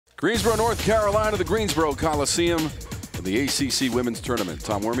Greensboro, North Carolina, the Greensboro Coliseum in the ACC Women's Tournament.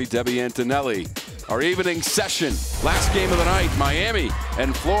 Tom Wormy, Debbie Antonelli. Our evening session. Last game of the night, Miami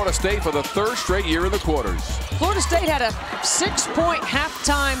and Florida State for the third straight year in the quarters. Florida State had a 6-point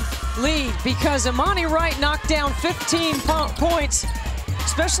halftime lead because Imani Wright knocked down 15 points,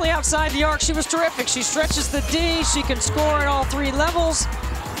 especially outside the arc. She was terrific. She stretches the D. She can score at all three levels.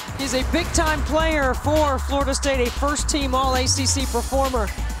 She's a big-time player for Florida State, a first-team All-ACC performer.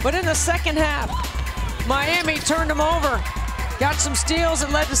 But in the second half, Miami turned them over. Got some steals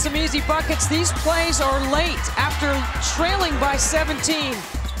that led to some easy buckets. These plays are late after trailing by 17.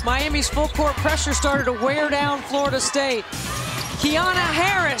 Miami's full-court pressure started to wear down Florida State. Kiana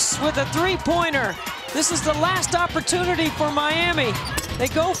Harris with a three-pointer. This is the last opportunity for Miami. They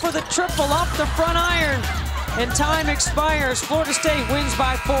go for the triple off the front iron, and time expires. Florida State wins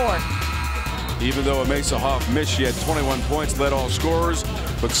by 4. Even though Emese Hof missed, she had 21 points, led all scorers.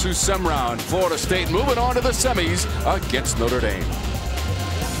 But Sue Semrau and Florida State moving on to the semis against Notre Dame.